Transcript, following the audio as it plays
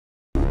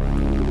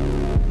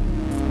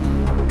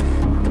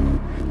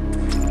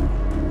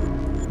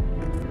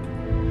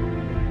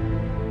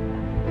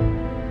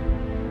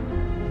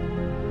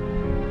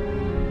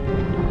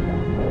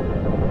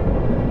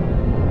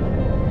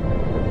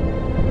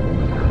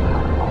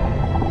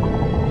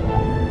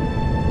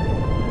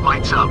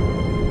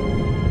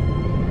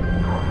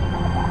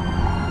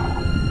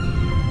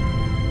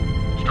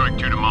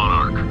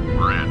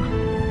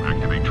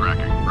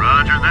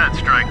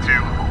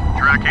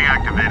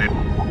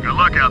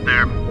out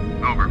there?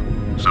 Over.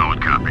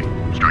 Solid copy.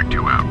 Strike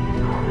 2 out.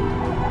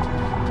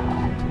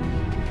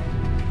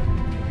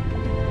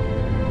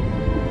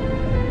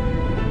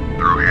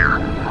 Through here.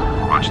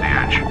 Watch the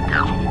edge.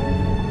 Careful.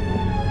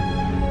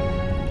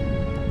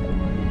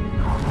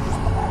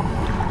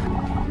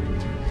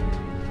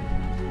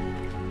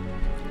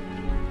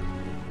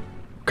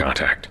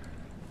 Contact.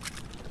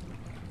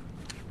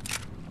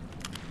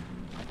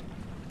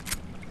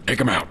 Take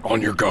him out.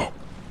 On your go.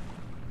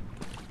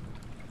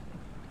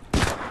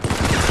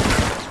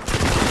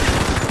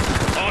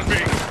 On me.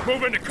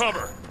 Move into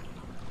cover.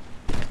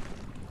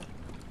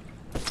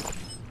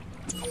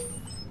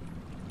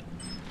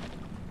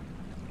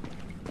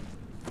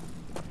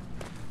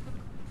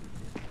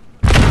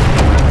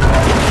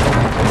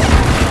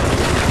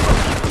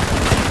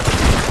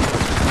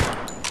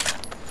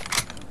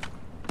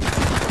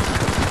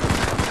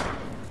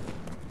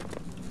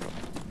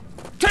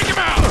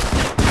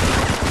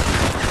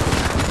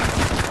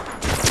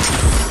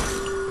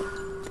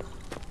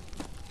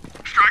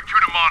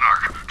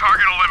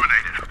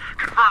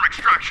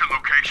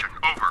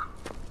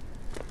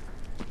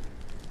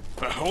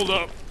 Hold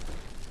up.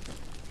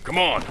 Come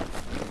on.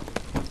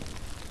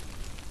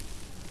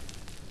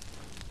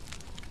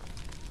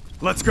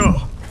 Let's go.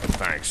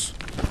 Thanks.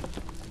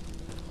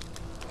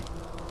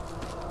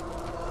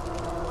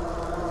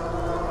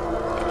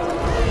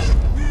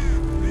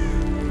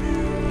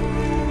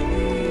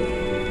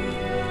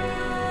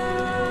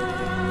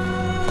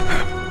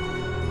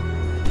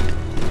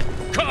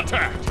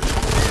 Contact!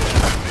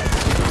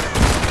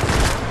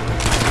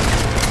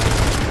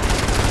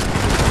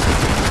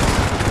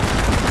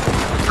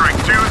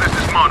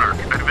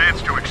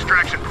 Advance to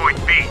extraction point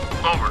B.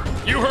 Over.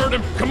 You heard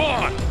him. Come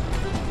on!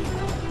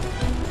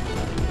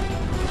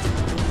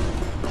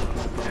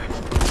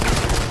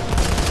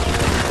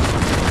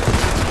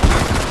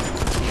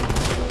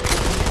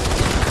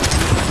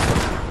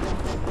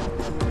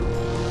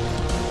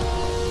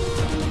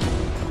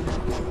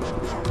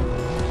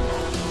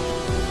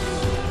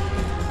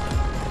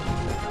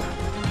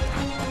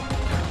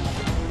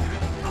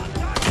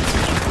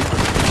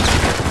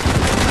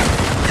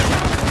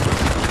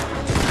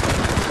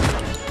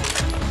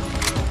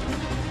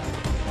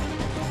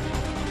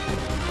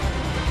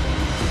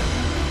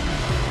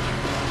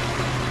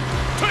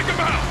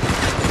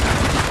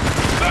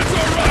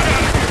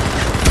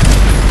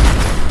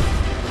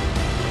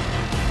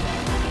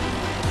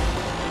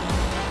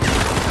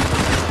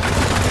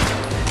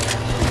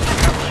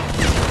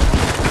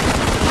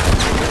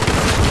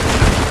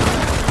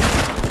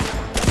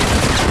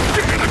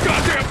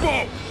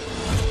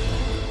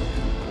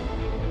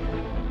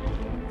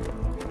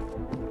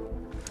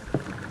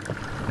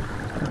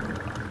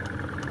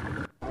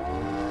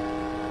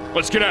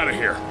 Let's get out of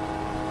here.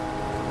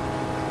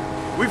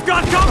 We've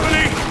got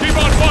company! Keep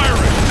on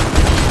firing!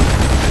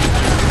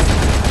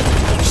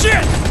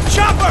 Shit!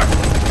 Chopper!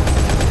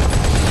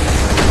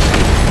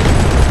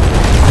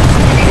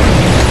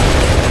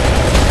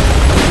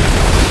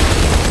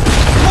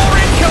 More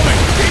incoming!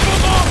 Keep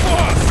them off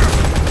us!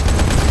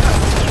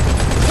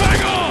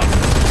 Hang on!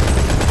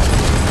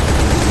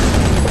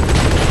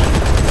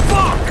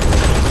 Fuck!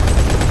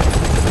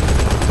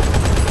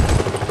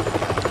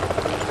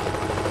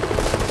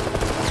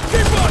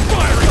 Keep on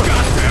firing,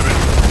 goddammit!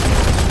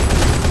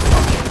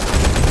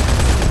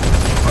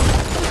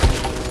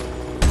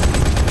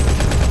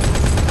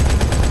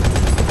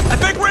 I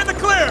think we're in the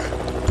clear!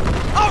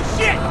 Oh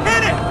shit!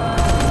 Hit it!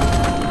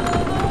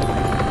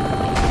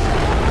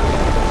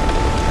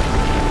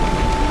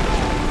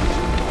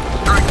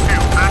 Strike 2.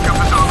 Backup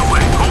is on the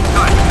way. Hold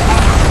tight.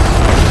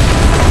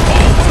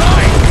 Hold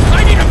tight! I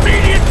need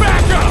immediate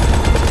backup!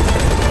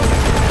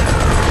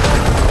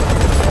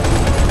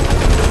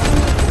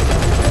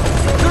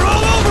 They're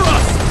all over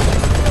us!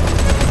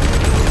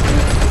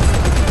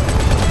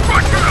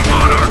 Push to the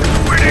Monarch!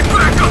 We need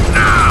backup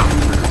now!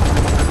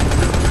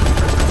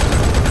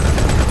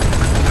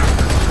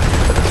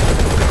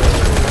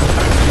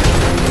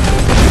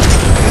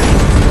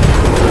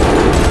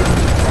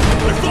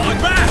 They're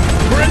falling back!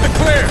 We're in the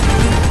clear!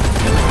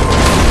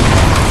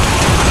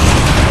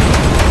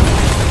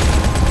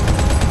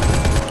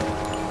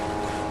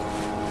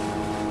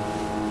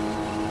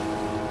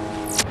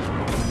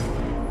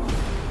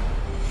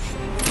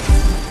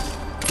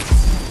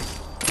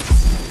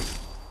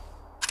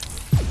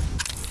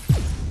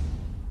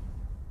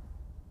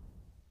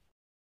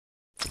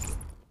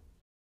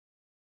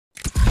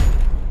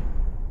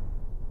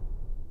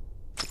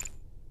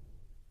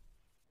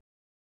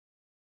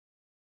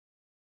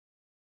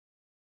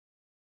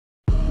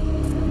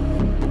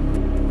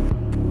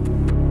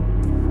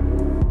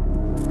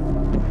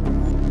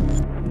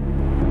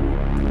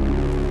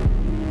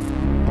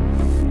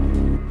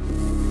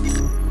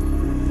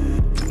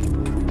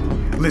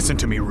 Listen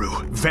to me, Rue.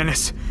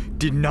 Venice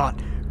did not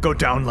go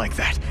down like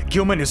that.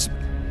 Gilman is...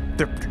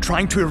 They're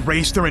trying to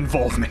erase their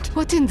involvement.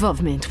 What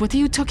involvement? What are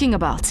you talking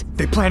about?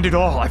 They planned it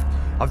all.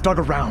 I've dug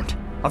around.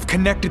 I've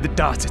connected the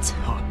dots.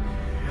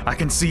 I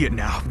can see it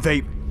now.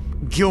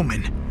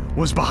 Gilman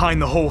was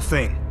behind the whole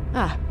thing.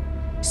 Ah,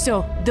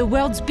 So, the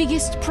world's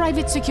biggest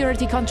private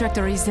security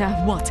contractor is,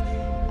 what?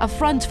 A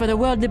front for the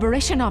World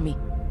Liberation Army.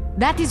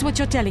 That is what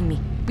you're telling me.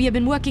 We have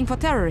been working for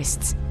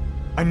terrorists.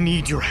 I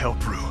need your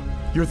help, Rue.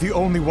 You're the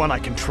only one I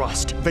can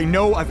trust. They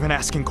know I've been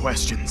asking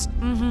questions.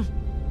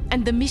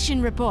 And the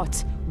mission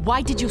report.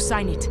 Why did you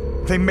sign it?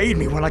 They made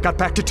me when I got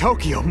back to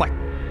Tokyo.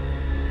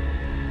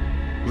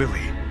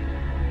 Lily.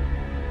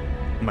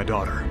 My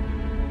daughter.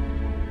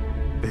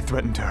 They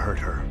threatened to hurt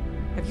her.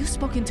 Have you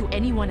spoken to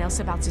anyone else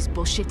about this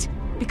bullshit?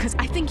 Because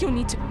I think you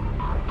need to... Wait,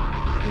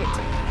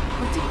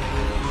 what did...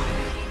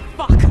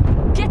 Fuck!